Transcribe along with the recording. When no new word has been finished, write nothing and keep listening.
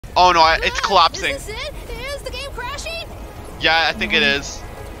Oh no, it's collapsing. Is this it? Is the game crashing? Yeah, I think it is.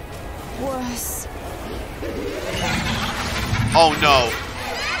 Worse. Oh no.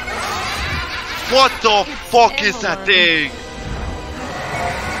 What the fuck is that thing?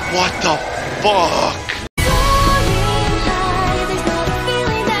 What the fuck?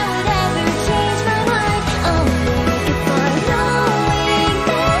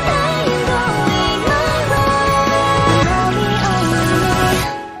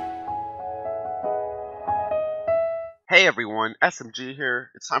 Hey everyone, SMG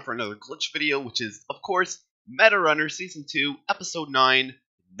here. It's time for another glitch video, which is, of course, Meta Runner Season 2, Episode 9,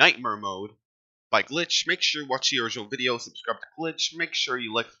 Nightmare Mode. By Glitch, make sure you watch the original video, subscribe to Glitch, make sure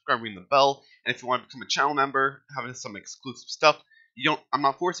you like, subscribe, ring the bell, and if you want to become a channel member, having some exclusive stuff, I'm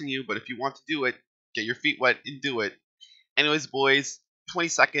not forcing you, but if you want to do it, get your feet wet and do it. Anyways, boys, 20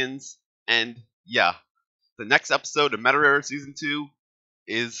 seconds, and yeah, the next episode of Meta Runner Season 2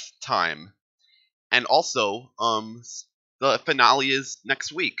 is time. And also, the finale is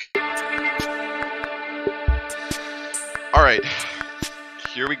next week. Alright,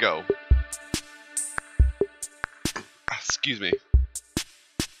 here we go. Excuse me.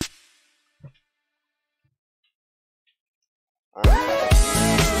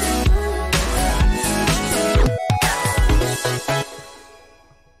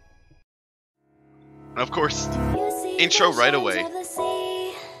 And of course, intro right away.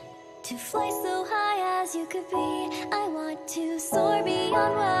 To fly so high as you could be, I want to soar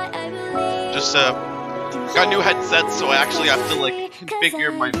beyond what I believe. Just got a new headset, so I actually have to like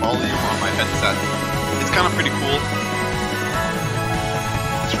configure my volume on my headset. It's kind of pretty cool.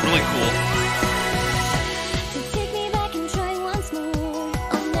 It's really cool. To take me back and try once more,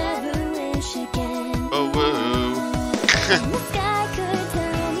 I'll never wish again. Oh woo. The sky could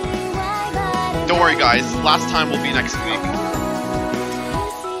tell me why, but Don't worry guys, last time will be next week.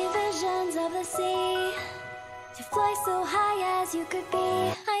 So high as you could be,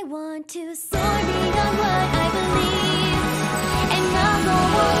 I want to soar beyond what I believe, and I'll go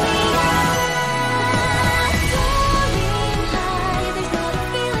only high. Soaring high, there's not a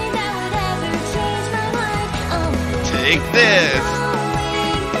feeling that would ever change my mind. Take this.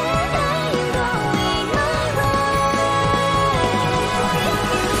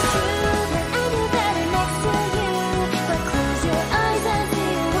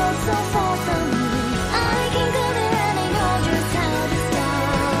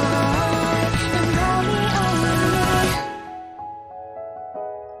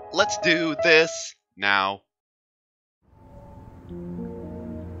 Let's do this now.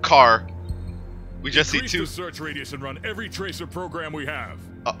 Car. We just see two. Increase the search radius and run every tracer program we have.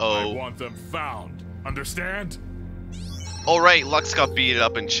 Uh-oh. I want them found. Understand? Alright, Lux got beat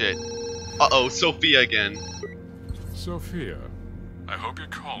up and shit. Uh-oh, Sophia again. Sophia, I hope you're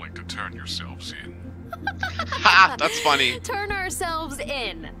calling to turn yourselves in. Ha! That's funny. Turn ourselves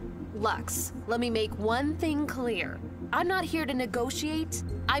in. Lux, let me make one thing clear. I'm not here to negotiate.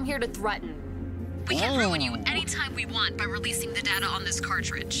 I'm here to threaten. We can ruin you anytime we want by releasing the data on this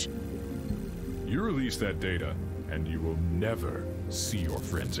cartridge. You release that data, and you will never see your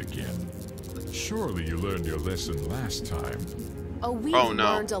friends again. Surely you learned your lesson last time. Oh, we've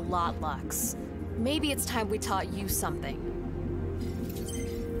learned a lot, Lux. Maybe it's time we taught you something.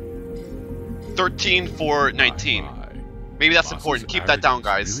 13 for 19. Maybe that's important. Keep that down,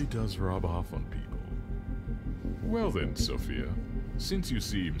 guys. Really does rub off on people. Well then, Sophia, since you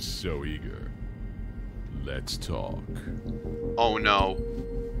seem so eager, let's talk. Oh no.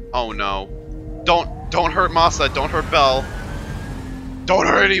 Oh no. Don't hurt Masa, don't hurt Belle. Don't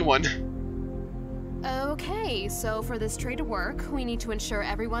hurt anyone. Okay, so for this trade to work, we need to ensure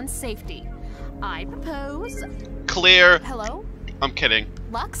everyone's safety. I propose... Clear. Hello? I'm kidding.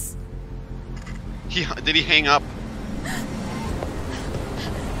 Lux? Did he hang up?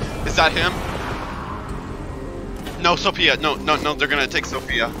 Is that him? No, Sophia. No, they're gonna take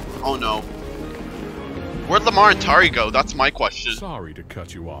Sophia. Oh no. Where'd Lmao and Tari go? That's my question. Sorry to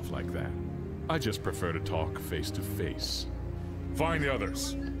cut you off like that. I just prefer to talk face to face. Find the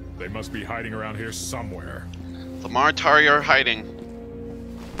others. They must be hiding around here somewhere. Lmao and Tari are hiding.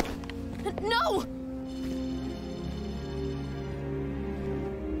 No!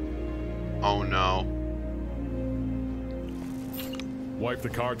 Oh no. Wipe the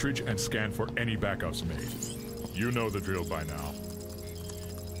cartridge and scan for any backups made. You know the drill by now.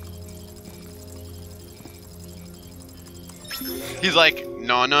 He's like,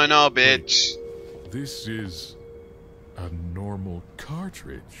 no, bitch. This is a normal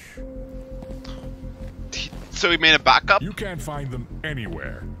cartridge. So he made a backup? You can't find them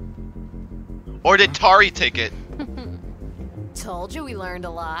anywhere. Or did Tari take it? Told you we learned a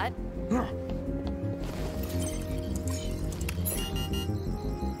lot.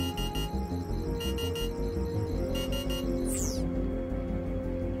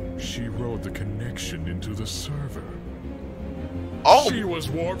 She wrote the connection into the server. Oh! She was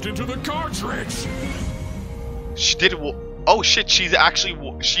warped into the cartridge! She did. Oh shit! She's actually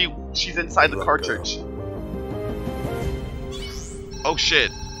she's inside the cartridge. Oh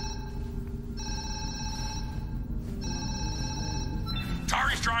shit!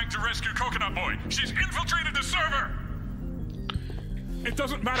 Tari's trying to rescue Coconut Boy. She's infiltrated the server. It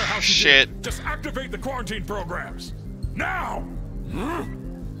doesn't matter how she did it. Just activate the quarantine programs now.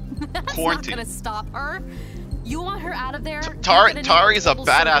 That's Quarantine. not gonna stop her. You want her out of there? Tari's a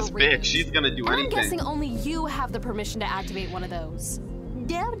badass bitch. She's gonna do anything. I'm guessing only you have the permission to activate one of those.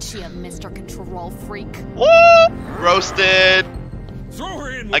 Don't you, Mr. Control Freak? Woo! Roasted. Throw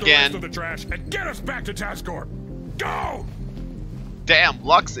her in with Again. the rest of the trash and get us back to Task Corp. Go! Damn,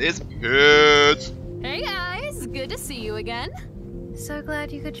 Lux is pissed. Hey guys, good to see you again. So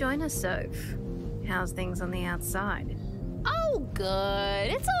glad you could join us, Soph. How's things on the outside? Oh, good.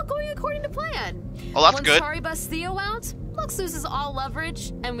 It's all going according to plan. Oh, that's Once good. Tari busts Theo out, Lux loses all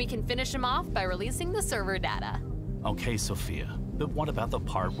leverage, and we can finish him off by releasing the server data. Okay, Sophia, but what about the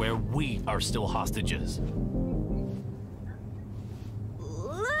part where we are still hostages?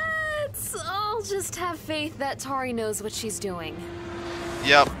 Let's all just have faith that Tari knows what she's doing.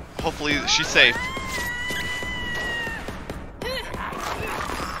 Yep. Hopefully she's safe.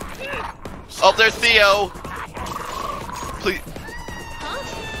 Oh, there's Theo. Please.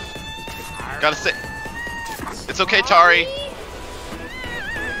 Gotta say. It's okay, Tari.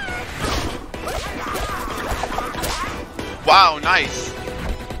 Wow, nice.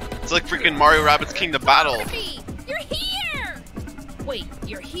 It's like freaking Mario Rabbids Kingdom Battle. You're here! Wait,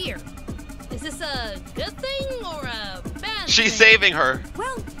 you're here. Is this a good thing or a bad She's thing? saving her.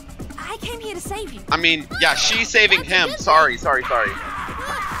 Well, I came here to save you. I mean, yeah, she's saving him. Sorry. Look out!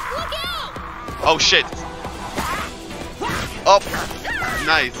 Oh shit. Oh,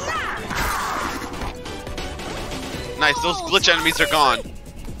 nice. Nice, those glitch enemies are gone.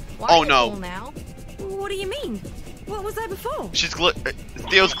 Oh no. Now? What do you mean? What was there before?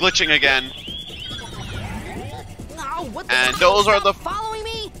 Theo's glitching again. Oh, what the And those are the. following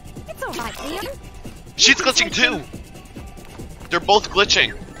me? It's alright, Theo. She's glitching too. They're both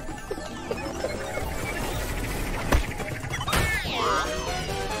glitching.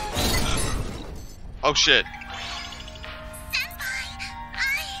 Oh shit.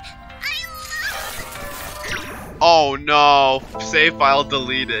 Oh no, save file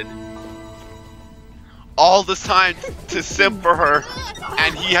deleted. All this time to simp for her,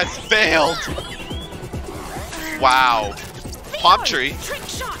 and he has failed. Wow. Palm tree. Trick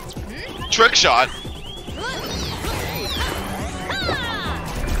shot. Trick shot.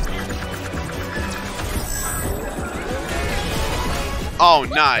 Oh,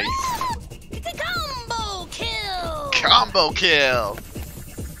 nice. It's a combo kill! Combo kill.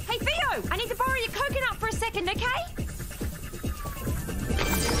 Hey, Theo, I need to borrow your coconut for a second, okay?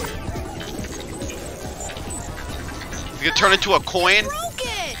 You can turn into a coin. Broke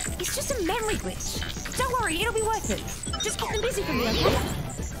it! It's just a memory glitch. Don't worry, it'll be worth it. Just keep them busy for me, okay?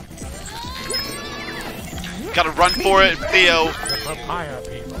 Gotta run for it, Theo.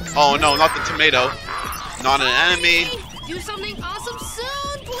 Oh no, not the tomato. Not an enemy. Do something awesome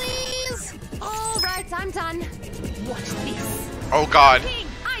soon, please! Alright, I'm done. Watch this. Oh god. King,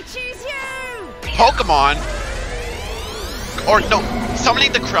 I choose you! Pokemon. Or no,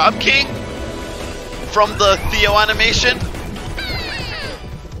 summoning the Crab King from the Theo animation.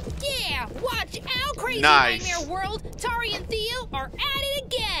 Yeah, watch out, crazy Nice. nightmare world! Tari and Theo are at it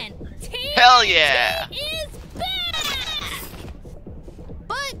again! Hell yeah. is back!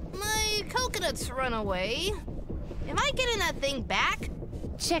 But my coconuts run away. Am I getting that thing back?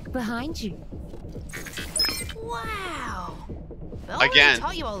 Check behind you. Wow. Belle Again. really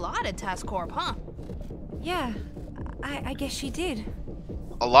taught you a lot at Task Corp, huh? Yeah, I guess she did.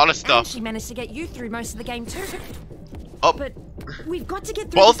 A lot of And stuff. she managed to get you through most of the game too. Oh, But we've got to get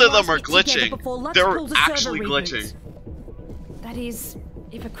through both this of them last are bit together glitching. before Lux They're pulls a server actually reboot. glitching. That is,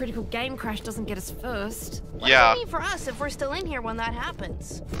 if a critical game crash doesn't get us first. What Yeah. does it mean for us if we're still in here when that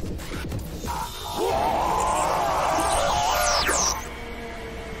happens?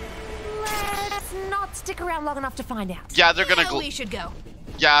 Let's not stick around long enough to find out. Yeah, they're gonna. We should go.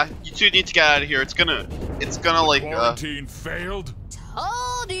 Yeah, you two need to get out of here. It's gonna like. Quarantine failed?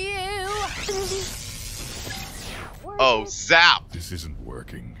 Told you. Oh, zap! This isn't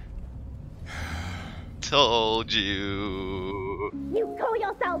working. Told you. You call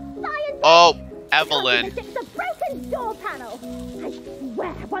yourself science? Oh, Evelyn. It's a broken door panel. I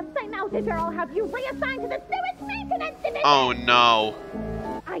swear, once I'm out of here, I'll have you reassigned to the sewage maintenance division. Oh no.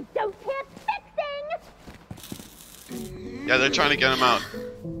 I don't hear fixing. Yeah, they're trying to get him out.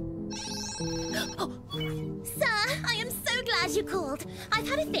 Sir, I am so glad you called. I've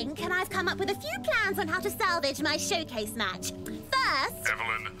had a think and I've come up with a few plans on how to salvage my showcase match. First...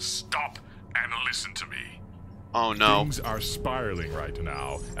 Evelyn, stop and listen to me. Oh no. Things are spiraling right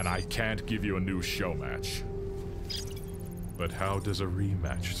now, and I can't give you a new show match. But how does a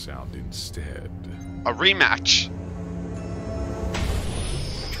rematch sound instead? A rematch?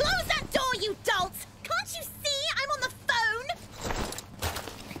 Close that door, you dolts! Can't you see I'm on the phone?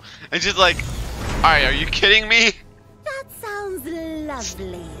 And she's like, alright, are you kidding me? That sounds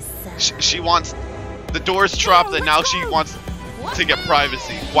lovely, sir. She wants... The door's trapped and now she wants to get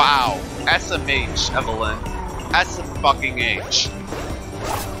privacy. Wow. SMH, Evelyn. S-fucking-H.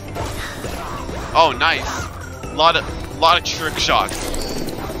 Oh, nice. Lot of trick shots.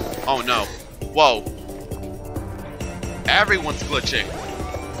 Oh no. Whoa. Everyone's glitching.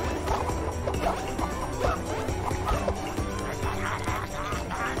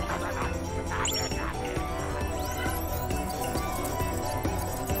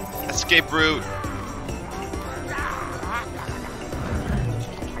 Escape route.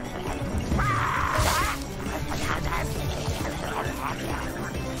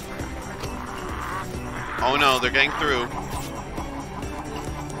 Oh no, they're getting through.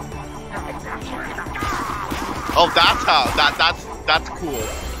 Oh, that's how. That's cool.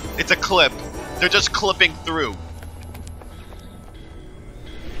 It's a clip. They're just clipping through.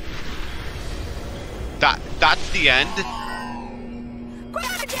 That's the end.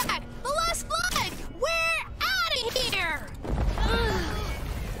 Jack, the last flag. We're out of here.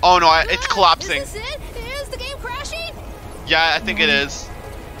 Oh no, it's collapsing. Is this it? Is the game crashing? Yeah, I think it is.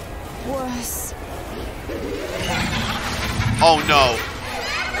 Worse. Oh no.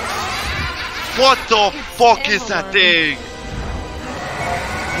 What the fuck is that thing?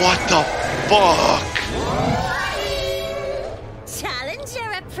 What the fuck?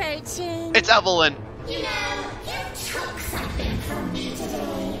 Challenger approaching. It's Evelyn. You know, you took something from me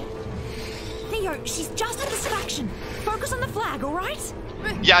today. Theo, she's just a distraction. Focus on the flag, alright?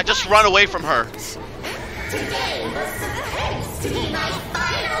 Yeah, just run away from her. Today was supposed to be my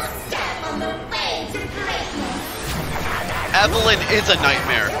final step on the way to greatness. Evelyn is a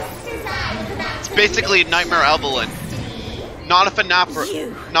nightmare. It's basically Nightmare Evelyn. Not a FNaF reference.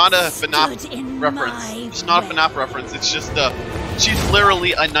 It's not a FNaF reference. It's just she's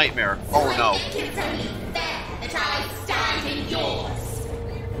literally a nightmare. Oh no. It's only fair that I stand in yours.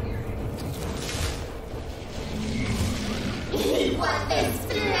 You want this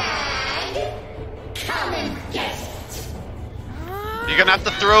flag? Come and get it. You're gonna have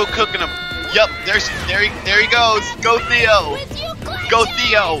to throw cooking him. Yep, there he goes. Go Theo. Go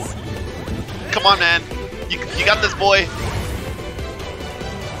Theo. Come on, man. You got this, boy.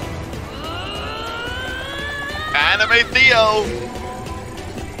 Anime Theo.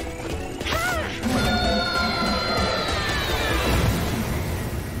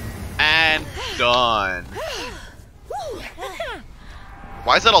 And done.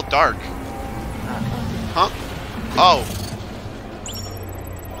 Why is it all dark? Huh? Oh.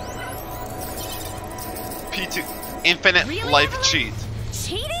 P2 infinite life cheat.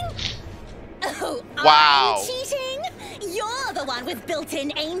 Cheating? Oh, wow. I'm cheating? You're the one with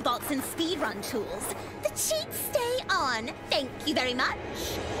built-in aimbots and speedrun tools. The cheats stay on. Thank you very much.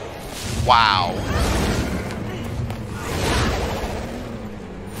 Wow.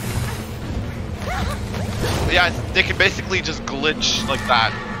 Yeah, they can basically just glitch like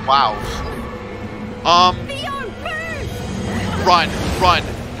that. Wow. Run, run,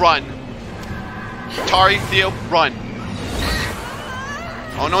 run. Tari, Theo, run.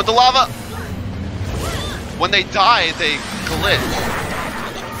 Oh no, the lava! When they die, they glitch.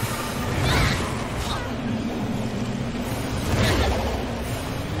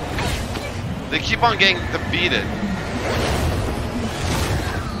 They keep on getting defeated.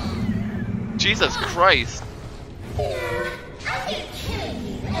 Jesus Christ. I think killing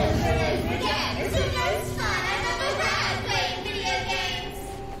you over and over again is the most fun I've ever had playing video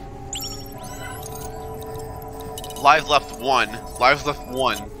games. Lives left 1. Lives left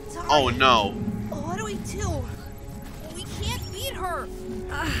 1. Oh no. What do we do? We can't beat her.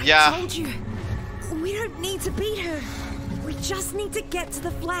 Yeah. I told you. We don't need to beat her. We just need to get to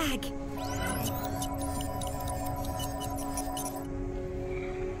the flag.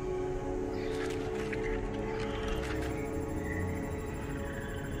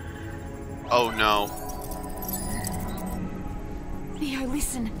 Oh no. Theo,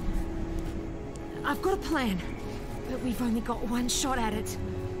 listen. I've got a plan, but we've only got one shot at it.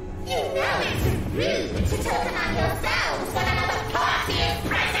 You know it's rude to talk about yourselves when another party is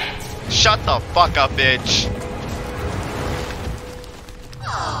present! Shut the fuck up, bitch!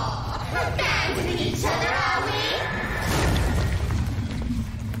 Aww, abandoning each other, are we?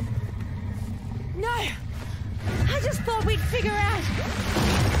 No! I just thought we'd figure out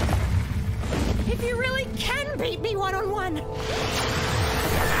if you really can beat me one-on-one.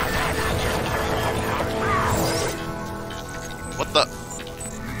 What the?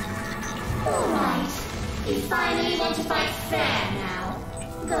 Alright, you finally want to fight fair now.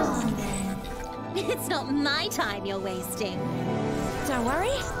 Go on then. It's not my time you're wasting. Don't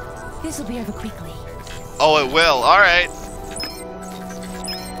worry, this will be over quickly. Oh, it will. Alright.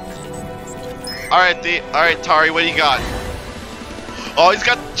 Alright, Tari, what do you got? Oh,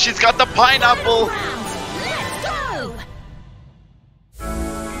 she's got the pineapple! Let's go!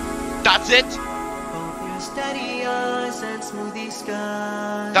 That's it?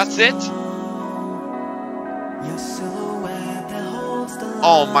 That's it?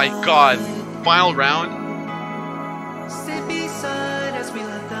 Oh my god. Final round?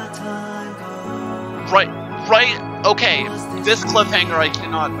 Right, okay. This cliffhanger I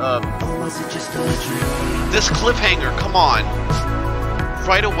cannot, This cliffhanger, come on.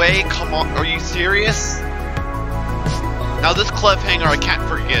 Right away, come on, are you serious? Now this cliffhanger I can't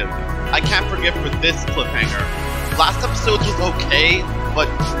forgive. I can't forgive for this cliffhanger. Last episode was okay, but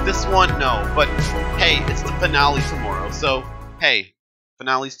this one, no. But hey, it's the finale tomorrow, so hey,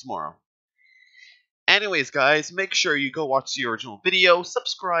 finale's tomorrow. Anyways, guys, make sure you go watch the original video,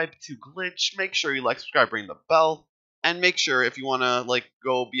 subscribe to Glitch, make sure you like, subscribe, ring the bell, and make sure if you want to, like,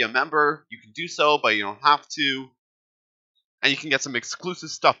 go be a member, you can do so, but you don't have to. And you can get some exclusive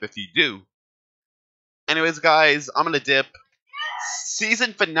stuff if you do. Anyways, guys, I'm gonna dip.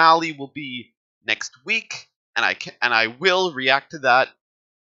 Season finale will be next week, and I will react to that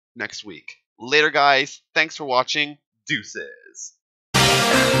next week. Later, guys. Thanks for watching. Deuces.